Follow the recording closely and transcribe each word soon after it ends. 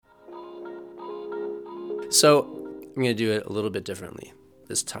So I'm going to do it a little bit differently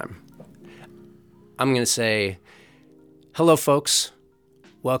this time. I'm going to say, hello, folks.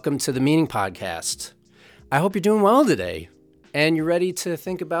 Welcome to the Meaning Podcast. I hope you're doing well today and you're ready to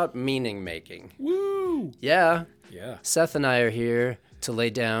think about meaning making. Woo! Yeah. Yeah. Seth and I are here to lay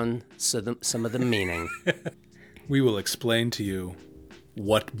down some of the meaning. We will explain to you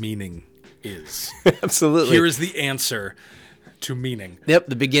what meaning is. Absolutely. Here is the answer to meaning. Yep,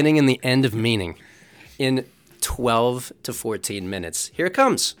 the beginning and the end of meaning in 12 to 14 minutes. Here it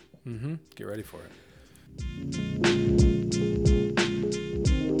comes. Mm-hmm. Get ready for it.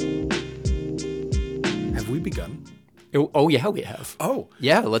 Have we begun? Oh, yeah, we have. Oh.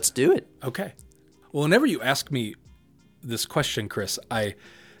 Yeah, let's do it. Okay. Well, whenever you ask me this question, Chris,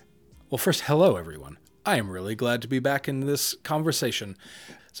 well, first, hello, everyone. I am really glad to be back in this conversation.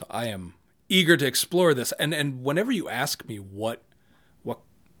 So I am eager to explore this. And whenever you ask me what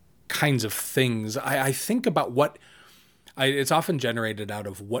kinds of things, I think about it's often generated out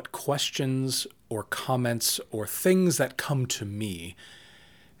of what questions or comments or things that come to me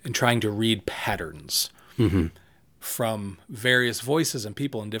in trying to read patterns from various voices and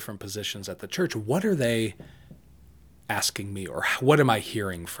people in different positions at the church. What are they asking me, or what am I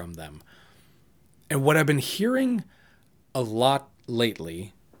hearing from them? And what I've been hearing a lot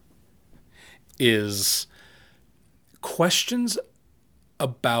lately is questions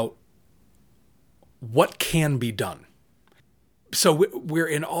about what can be done. So we're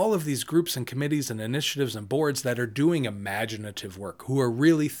in all of these groups and committees and initiatives and boards that are doing imaginative work, who are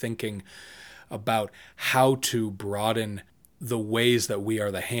really thinking about how to broaden the ways that we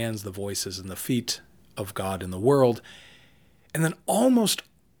are the hands, the voices, and the feet of God in the world. And then almost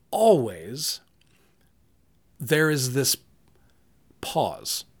always there is this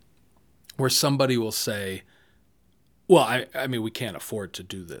pause where somebody will say, well, I mean, we can't afford to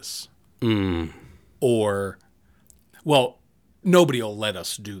do this. Or, well, nobody will let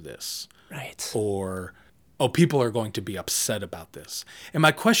us do this. Right. Or, oh, people are going to be upset about this. And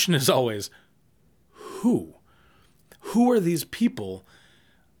my question is always, who? Who are these people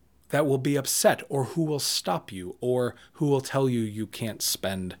that will be upset, or who will stop you, or who will tell you you can't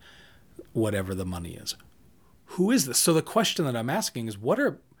spend whatever the money is? Who is this? So the question that I'm asking is, what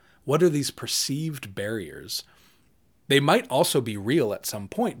are these perceived barriers? They might also be real at some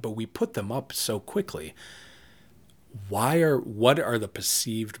point, but we put them up so quickly. What are the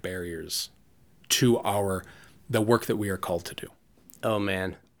perceived barriers to the work that we are called to do? Oh,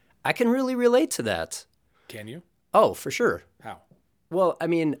 man. I can really relate to that. Can you? Oh, for sure. How? Well, I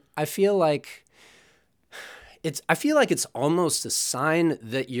mean, I feel like it's almost a sign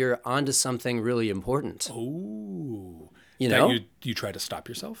that you're onto something really important. Oh. You know? That you try to stop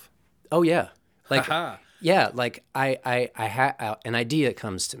yourself? Oh, yeah. Like, Ha-ha. yeah, like I have an idea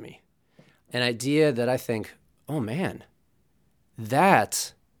comes to me. An idea that I think, oh, man,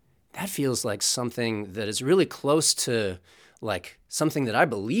 that feels like something that is really close to like something that I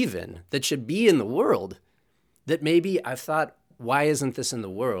believe in, that should be in the world, that maybe I've thought, why isn't this in the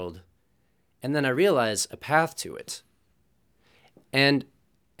world? And then I realize a path to it. And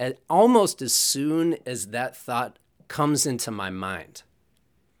almost as soon as that thought comes into my mind,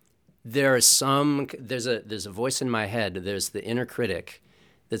 there's a voice in my head, there's the inner critic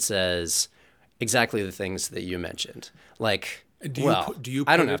that says exactly the things that you mentioned. Like, I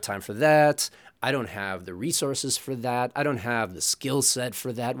don't have time for that. I don't have the resources for that. I don't have the skill set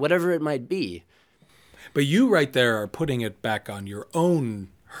for that, whatever it might be. But you right there are putting it back on your own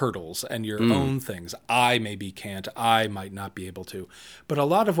hurdles and your own things. I maybe can't. I might not be able to. But a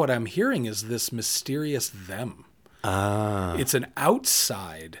lot of what I'm hearing is this mysterious them. It's an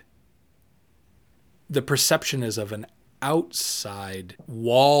outside. The perception is of an outside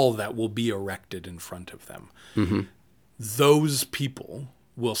wall that will be erected in front of them. Mm-hmm. Those people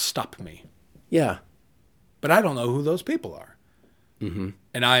will stop me. Yeah. But I don't know who those people are. Mm-hmm.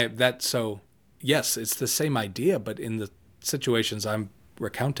 And yes, it's the same idea, but in the situations I'm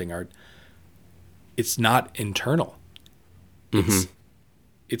recounting it's not internal.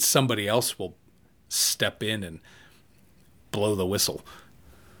 It's somebody else will step in and blow the whistle.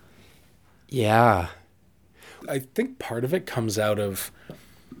 Yeah. I think part of it comes out of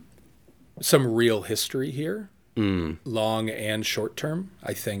some real history here, long and short term.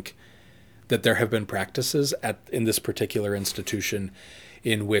 I think that there have been practices in this particular institution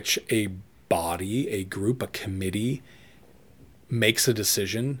in which a body, a group, a committee makes a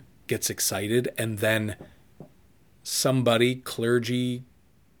decision, gets excited, and then somebody, clergy,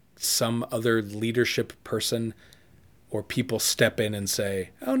 some other leadership person or people step in and say,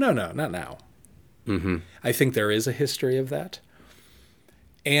 oh, no, not now. Mm-hmm. I think there is a history of that.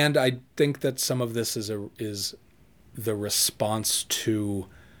 And I think that some of this is the response to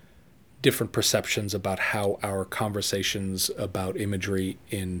different perceptions about how our conversations about imagery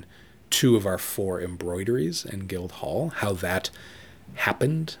in 2 of our 4 embroideries in Guildhall, how that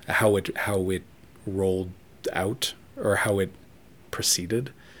happened, how it rolled out, or how it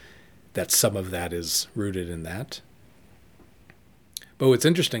proceeded, that some of that is rooted in that. But what's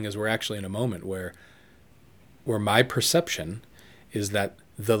interesting is we're actually in a moment where my perception is that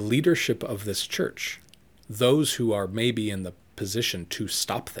the leadership of this church, those who are maybe in the position to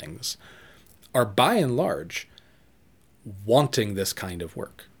stop things, are by and large wanting this kind of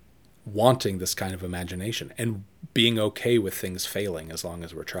work, wanting this kind of imagination, and being okay with things failing as long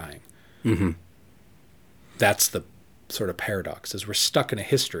as we're trying. Mm-hmm. That's the sort of paradox, is we're stuck in a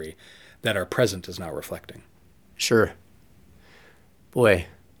history that our present is not reflecting. Sure. Boy.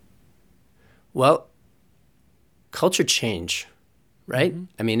 Well, culture change, right? Mm-hmm.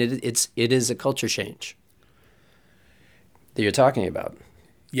 I mean, it is a culture change that you're talking about.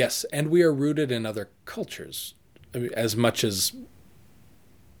 Yes, and we are rooted in other cultures. I mean, as much as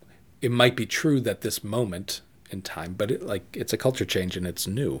it might be true that this moment in time, but it's a culture change and it's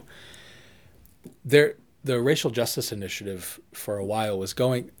new. The Racial Justice Initiative for a while was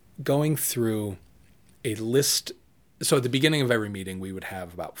going through a list. So at the beginning of every meeting, we would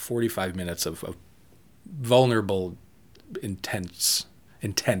have about 45 minutes of vulnerable, intentional,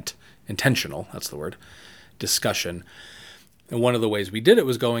 that's the word, discussion. And one of the ways we did it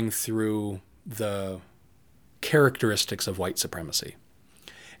was going through the characteristics of white supremacy.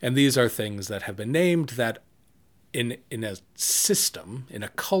 And these are things that have been named that in a system, in a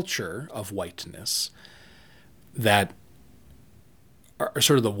culture of whiteness, that are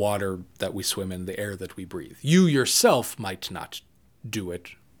sort of the water that we swim in, the air that we breathe. You yourself might not do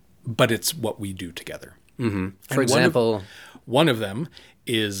it, but it's what we do together. Mm-hmm. For example, one of them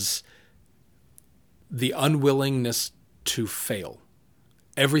is the unwillingness to fail.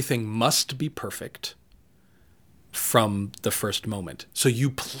 Everything must be perfect from the first moment. So you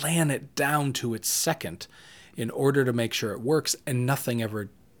plan it down to its second in order to make sure it works, and nothing ever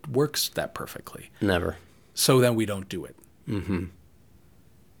works that perfectly. Never. So then we don't do it. Mm-hmm.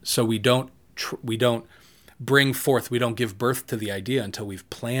 So we don't bring forth, we don't give birth to the idea until we've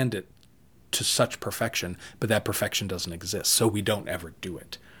planned it to such perfection, but that perfection doesn't exist. So we don't ever do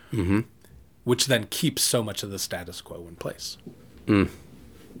it. Mm-hmm. Which then keeps so much of the status quo in place. Mm.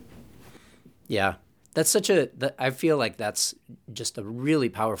 Yeah. That's I feel like that's just a really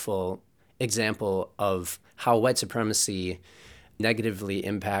powerful example of how white supremacy negatively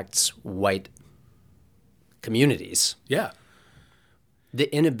impacts white communities. Yeah.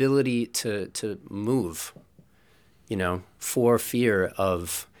 The inability to move, for fear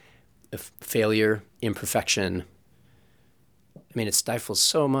of failure, imperfection. I mean, it stifles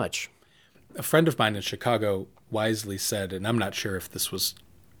so much. A friend of mine in Chicago wisely said, and I'm not sure if this was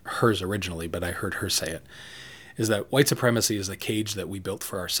hers originally, but I heard her say it, is that white supremacy is a cage that we built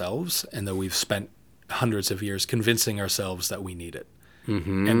for ourselves and that we've spent hundreds of years convincing ourselves that we need it,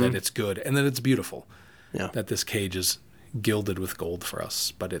 mm-hmm. and that it's good and that it's beautiful, that this cage is gilded with gold for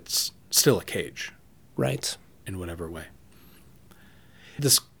us, but it's still a cage. Right. In whatever way.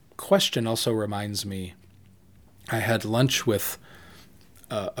 This question also reminds me, I had lunch with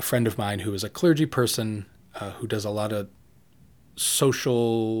a friend of mine who is a clergy person who does a lot of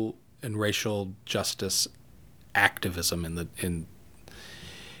social and racial justice activism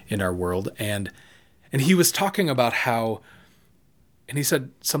in our world, and he was talking about how, and he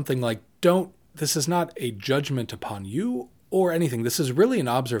said something like, this is not a judgment upon you or anything. This is really an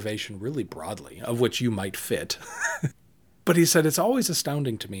observation really broadly of which you might fit. But he said, it's always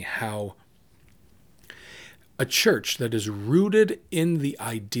astounding to me how a church that is rooted in the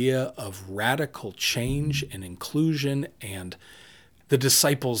idea of radical change and inclusion, and the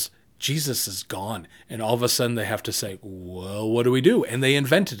disciples, Jesus is gone, and all of a sudden they have to say, well, what do we do? And they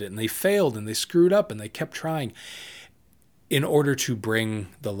invented it, and they failed, and they screwed up, and they kept trying in order to bring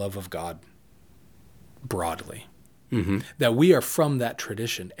the love of God broadly. Mm-hmm. That we are from that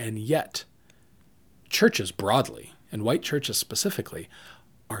tradition, and yet churches broadly, and white churches specifically,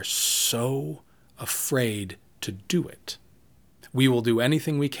 are so afraid to do it. We will do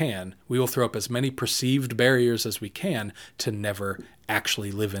anything we can. We will throw up as many perceived barriers as we can to never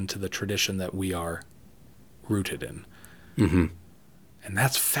actually live into the tradition that we are rooted in. Mm-hmm. And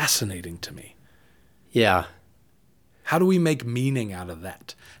that's fascinating to me. Yeah. How do we make meaning out of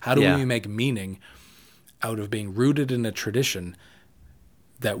that? How do we make meaning out of being rooted in a tradition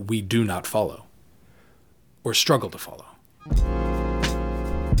that we do not follow or struggle to follow?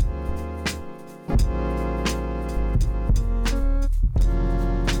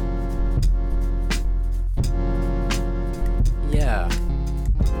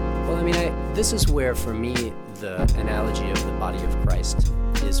 this is where, for me, the analogy of the body of Christ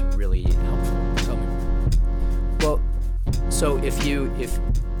is really helpful. Tell me. Well, so if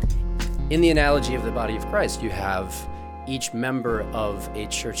in the analogy of the body of Christ, you have each member of a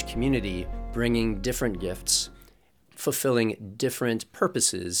church community bringing different gifts, fulfilling different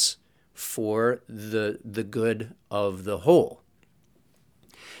purposes for the good of the whole.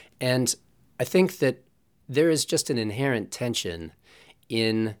 And I think that there is just an inherent tension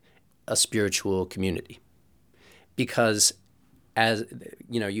in a spiritual community, because as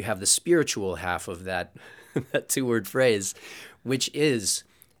you know, you have the spiritual half of that that two-word phrase, which is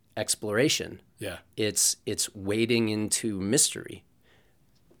exploration. Yeah. It's wading into mystery.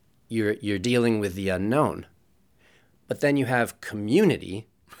 You're dealing with the unknown. But then you have community,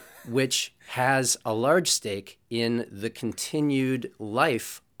 which has a large stake in the continued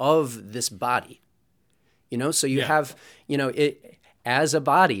life of this body. So you have, it as a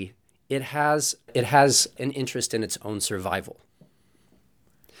body, it has an interest in its own survival.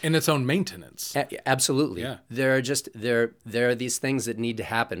 In its own maintenance. Absolutely. Yeah. There are these things that need to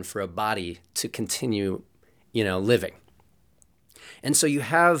happen for a body to continue, living. And so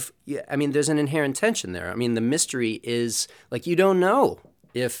there's an inherent tension there. The mystery is, like, you don't know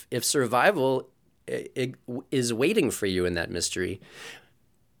if survival is waiting for you in that mystery.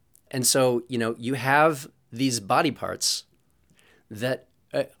 And so, you have these body parts that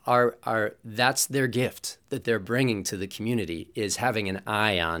are that's their gift that they're bringing to the community, is having an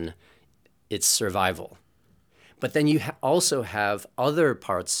eye on its survival. But then you also have other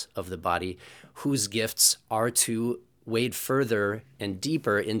parts of the body whose gifts are to wade further and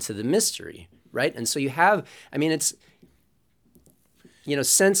deeper into the mystery, right? And so you have, it's,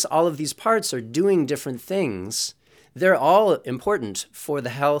 since all of these parts are doing different things, they're all important for the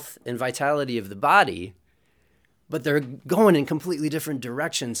health and vitality of the body, but they're going in completely different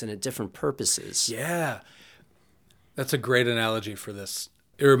directions and at different purposes. Yeah. That's a great analogy for this.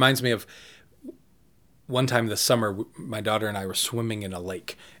 It reminds me of one time this summer, my daughter and I were swimming in a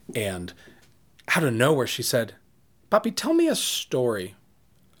lake, and out of nowhere she said, "Papi, tell me a story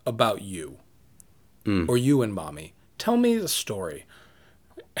about you, or you and Mommy. Tell me a story."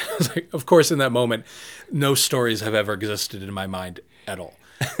 I was like, of course, in that moment, no stories have ever existed in my mind at all.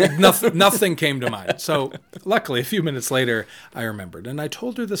 Like, nothing came to mind. So luckily, a few minutes later, I remembered. And I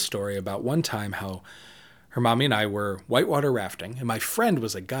told her the story about one time how her mommy and I were whitewater rafting, and my friend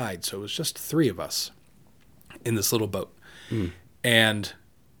was a guide, so it was just three of us in this little boat. And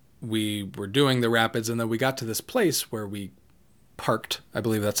we were doing the rapids, and then we got to this place where we parked. I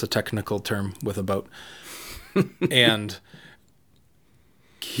believe that's a technical term with a boat. And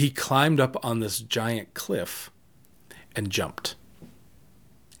he climbed up on this giant cliff and jumped.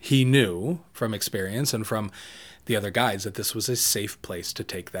 He knew from experience and from the other guides that this was a safe place to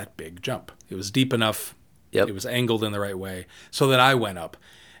take that big jump. It was deep enough. Yep. It was angled in the right way, so that I went up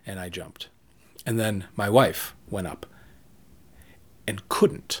and I jumped. And then my wife went up and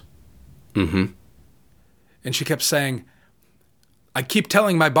couldn't. Mm-hmm. And she kept saying, "I keep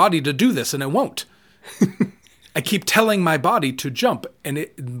telling my body to do this and it won't." I keep telling my body to jump, and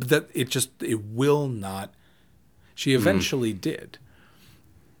it will not. She eventually did.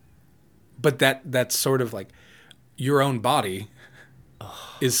 But that's sort of like your own body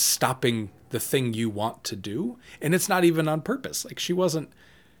is stopping the thing you want to do, and it's not even on purpose. Like, she wasn't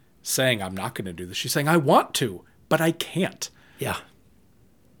saying, "I'm not going to do this." She's saying, "I want to, but I can't." Yeah.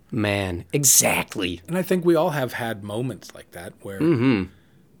 Man, exactly. And I think we all have had moments like that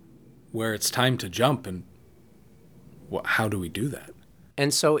where it's time to jump, and how do we do that?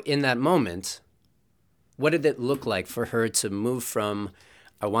 And so in that moment, what did it look like for her to move from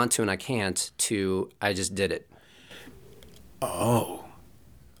 "I want to and I can't" to "I just did it"? Oh.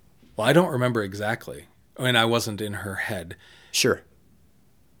 Well, I don't remember exactly. I wasn't in her head. Sure.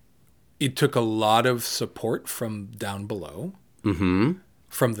 It took a lot of support from down below. Mm-hmm.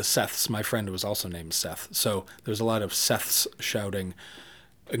 From the Seths. My friend was also named Seth. So there's a lot of Seths shouting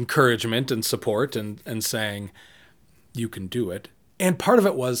encouragement and support and saying, "You can do it." And part of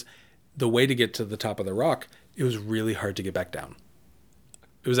it was the way to get to the top of the rock. It was really hard to get back down.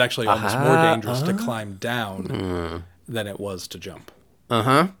 It was actually almost more dangerous to climb down than it was to jump.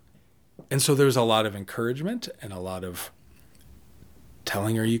 And so there was a lot of encouragement and a lot of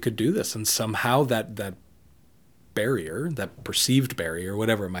telling her you could do this. And somehow that barrier, that perceived barrier,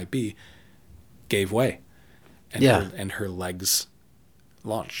 whatever it might be, gave way. And her legs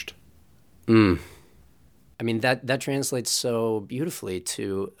launched. That translates so beautifully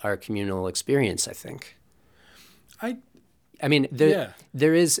to our communal experience, I think.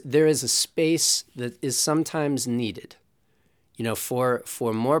 There is a space that is sometimes needed. for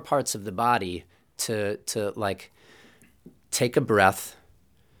more parts of the body to like take a breath,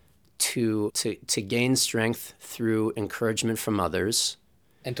 to gain strength through encouragement from others.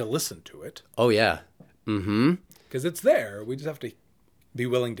 And to listen to it. Oh, yeah. Mm-hmm. Because it's there. We just have to be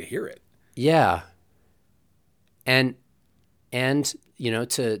willing to hear it. Yeah. And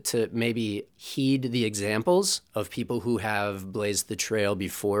to maybe heed the examples of people who have blazed the trail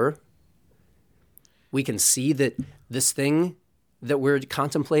before. We can see that this thing that we're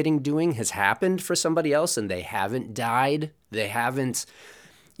contemplating doing has happened for somebody else, and they haven't died. They haven't,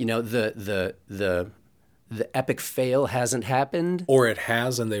 the epic fail hasn't happened. Or it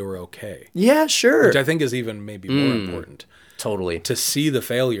has, and they were okay. Yeah, sure. Which I think is even maybe more important. Totally. To see the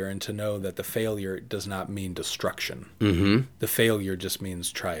failure and to know that the failure does not mean destruction. Mm-hmm. The failure just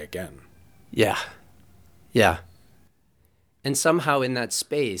means try again. Yeah. Yeah. And somehow in that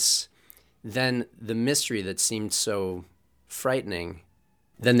space, then the mystery that seemed so frightening,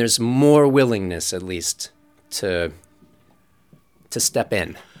 then there's more willingness, at least, to step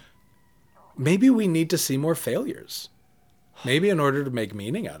in. Maybe we need to see more failures. Maybe in order to make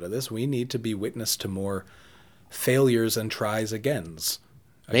meaning out of this, we need to be witness to more failures and tries agains.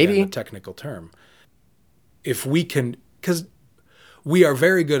 Maybe. A technical term. If we can, because we are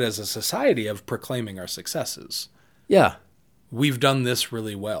very good as a society of proclaiming our successes. Yeah. We've done this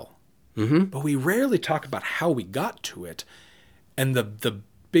really well. Mm-hmm. But we rarely talk about how we got to it and the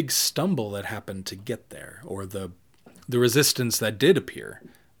big stumble that happened to get there, or the resistance that did appear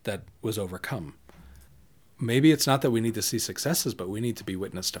that was overcome. Maybe it's not that we need to see successes, but we need to be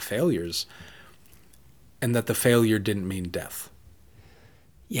witness to failures, and that the failure didn't mean death.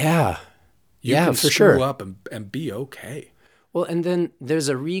 Yeah. You yeah, can for screw sure. up and be okay. Well, and then there's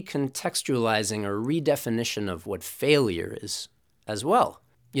a recontextualizing or redefinition of what failure is as well.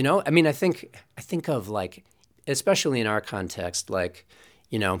 I mean, I think of, like, especially in our context, like,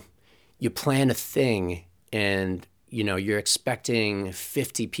 you plan a thing and, you're expecting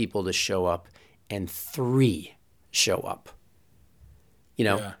 50 people to show up and 3 show up.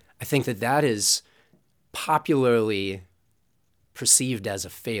 Yeah. I think that is popularly perceived as a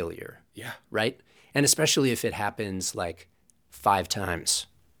failure. Yeah. Right? And especially if it happens like 5 times,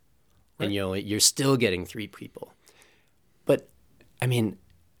 right, and you're still getting 3 people. But I mean,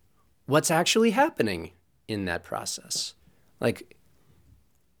 what's actually happening in that process? Like,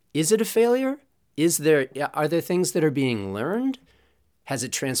 is it a failure? Are there things that are being learned? Has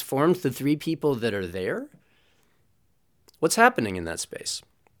it transformed the 3 people that are there? What's happening in that space?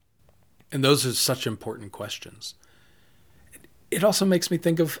 And those are such important questions. It also makes me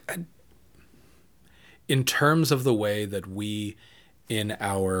think of, in terms of the way that we, in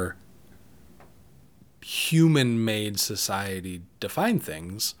our human-made society, define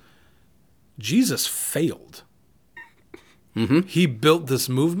things, Jesus failed. Mm-hmm. He built this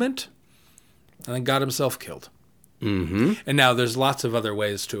movement and then got himself killed. Mm-hmm. And now there's lots of other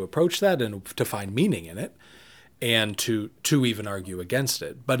ways to approach that and to find meaning in it, and to even argue against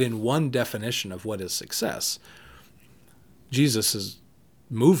it. But in one definition of what is success, Jesus'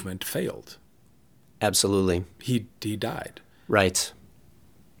 movement failed. Absolutely. He died. Right.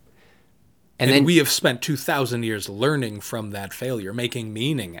 And then we have spent 2,000 years learning from that failure, making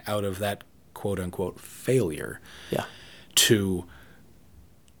meaning out of that quote-unquote failure. Yeah. To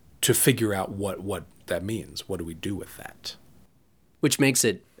figure out what that means. What do we do with that? Which makes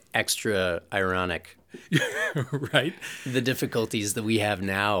it extra ironic. Right? The difficulties that we have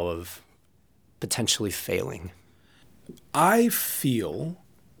now of potentially failing. I feel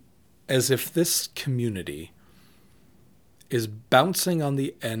as if this community is bouncing on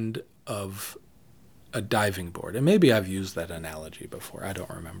the end of a diving board. And maybe I've used that analogy before. I don't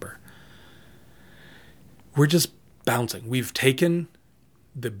remember. We're just bouncing. We've taken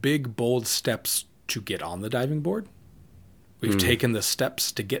the big, bold steps to get on the diving board. We've taken the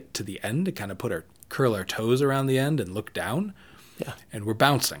steps to get to the end, to kind of curl our toes around the end and look down. Yeah. And we're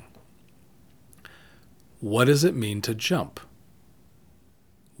bouncing. What does it mean to jump?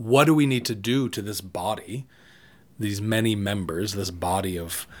 What do we need to do to this body, these many members, this body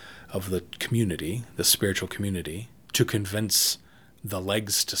of the community, the spiritual community, to convince the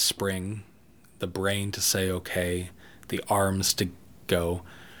legs to spring, the brain to say okay, the arms to go?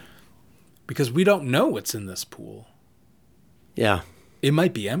 Because we don't know what's in this pool. Yeah. It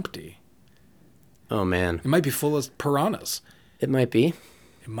might be empty. Oh, man. It might be full of piranhas. It might be.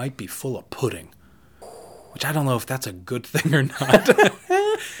 It might be full of pudding, which I don't know if that's a good thing or not.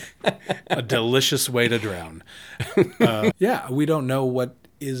 A delicious way to drown. Yeah, we don't know what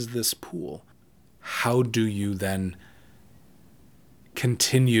is this pool. How do you then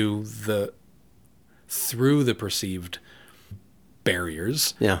continue through the perceived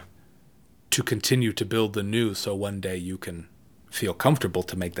barriers Yeah. to continue to build the new, so one day you can feel comfortable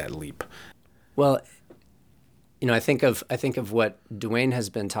to make that leap. Well, I think of what Dwayne has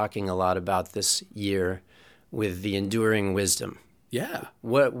been talking a lot about this year with the enduring wisdom. Yeah.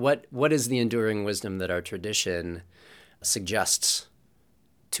 What is the enduring wisdom that our tradition suggests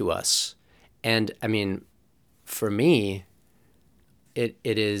to us? And I mean, for me, it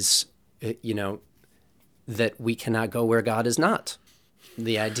is, that we cannot go where God is not.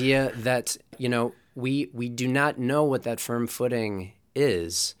 The idea that, we do not know what that firm footing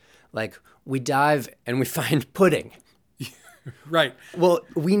is. Like, we dive and we find pudding. Right. Well,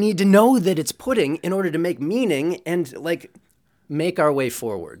 we need to know that it's pudding in order to make meaning and make our way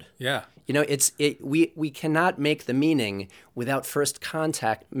forward. Yeah. We cannot make the meaning without first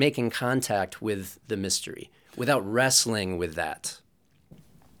making contact with the mystery, without wrestling with that.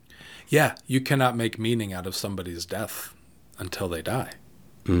 Yeah, you cannot make meaning out of somebody's death until they die.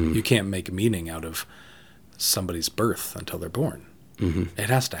 Mm. You can't make meaning out of somebody's birth until they're born. Mm-hmm. It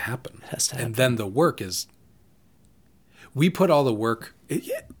has to happen. And then the work is, we put all the work,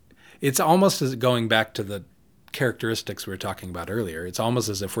 it's almost as going back to the characteristics we were talking about earlier. It's almost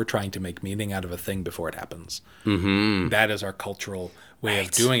as if we're trying to make meaning out of a thing before it happens. Mm-hmm. That is our cultural way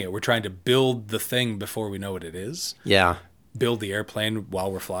of doing it. We're trying to build the thing before we know what it is. Yeah. Build the airplane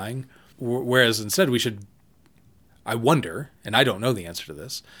while we're flying. Whereas instead we should, I wonder, and I don't know the answer to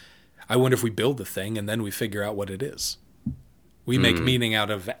this, I wonder if we build the thing and then we figure out what it is. We make meaning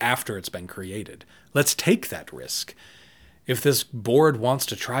out of after it's been created. Let's take that risk. If this board wants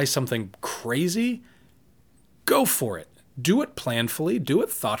to try something crazy, go for it. Do it planfully, do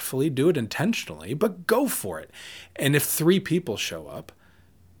it thoughtfully, do it intentionally, but go for it. And if 3 people show up,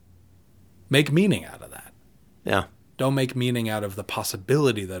 make meaning out of that. Yeah. Don't make meaning out of the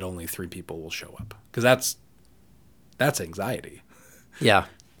possibility that only 3 people will show up, because that's anxiety. Yeah.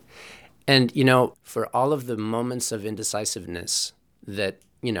 And, for all of the moments of indecisiveness that,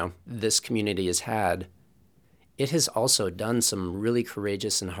 this community has had, it has also done some really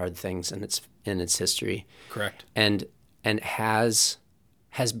courageous and hard things in its history. Correct. And has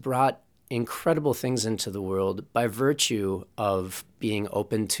brought incredible things into the world by virtue of being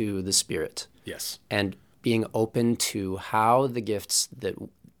open to the Spirit. Yes. And being open to how the gifts that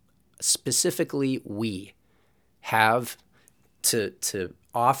specifically we have to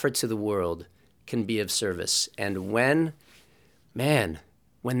offer to the world can be of service. And when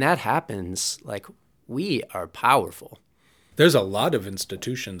that happens, we are powerful. There's a lot of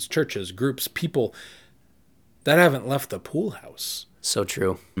institutions, churches, groups, people that haven't left the pool house. So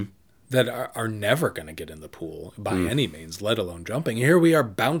true. That are never going to get in the pool by any means, let alone jumping. Here we are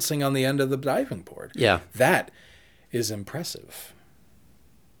bouncing on the end of the diving board. Yeah. That is impressive.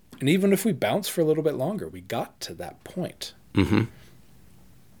 And even if we bounce for a little bit longer, we got to that point. Mm-hmm.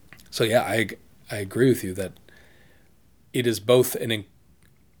 So yeah, I agree with you that it is both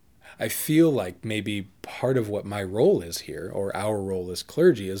I feel like maybe part of what my role is here, or our role as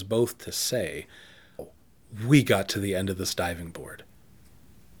clergy, is both to say, we got to the end of this diving board.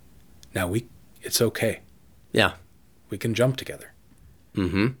 Now it's okay. Yeah. We can jump together.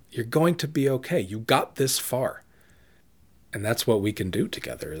 Mm-hmm. You're going to be okay. You got this far. And that's what we can do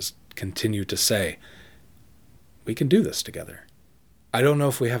together, is continue to say, we can do this together. I don't know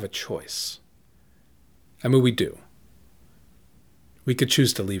if we have a choice. I mean, we do. We could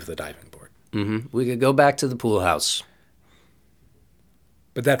choose to leave the diving board. Mm-hmm. We could go back to the pool house.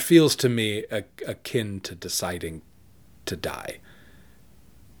 But that feels to me akin to deciding to die.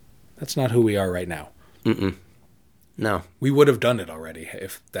 That's not who we are right now. Mm-mm. No. We would have done it already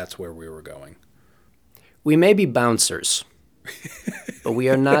if that's where we were going. We may be bouncers, but we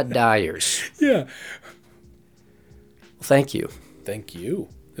are not diers. Yeah. Well, thank you. Thank you.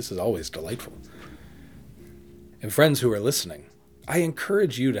 This is always delightful. And friends who are listening, I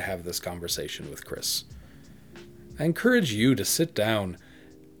encourage you to have this conversation with Chris. I encourage you to sit down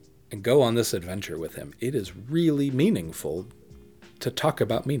and go on this adventure with him. It is really meaningful to talk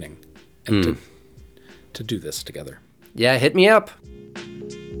about meaning and to do this together. Yeah, hit me up.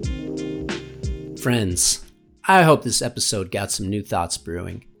 Friends, I hope this episode got some new thoughts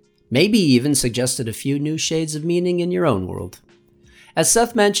brewing. Maybe even suggested a few new shades of meaning in your own world. As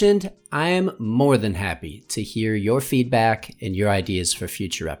Seth mentioned, I am more than happy to hear your feedback and your ideas for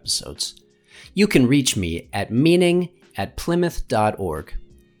future episodes. You can reach me at meaning@plymouth.org.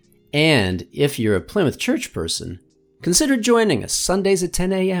 And if you're a Plymouth Church person, consider joining us Sundays at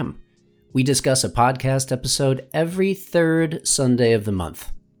 10 a.m. We discuss a podcast episode every third Sunday of the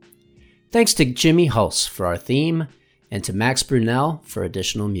month. Thanks to Jimmy Hulse for our theme, and to Max Brunel for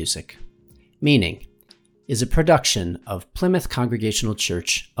additional music. Meaning, is a production of Plymouth Congregational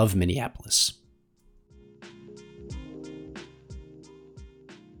Church of Minneapolis.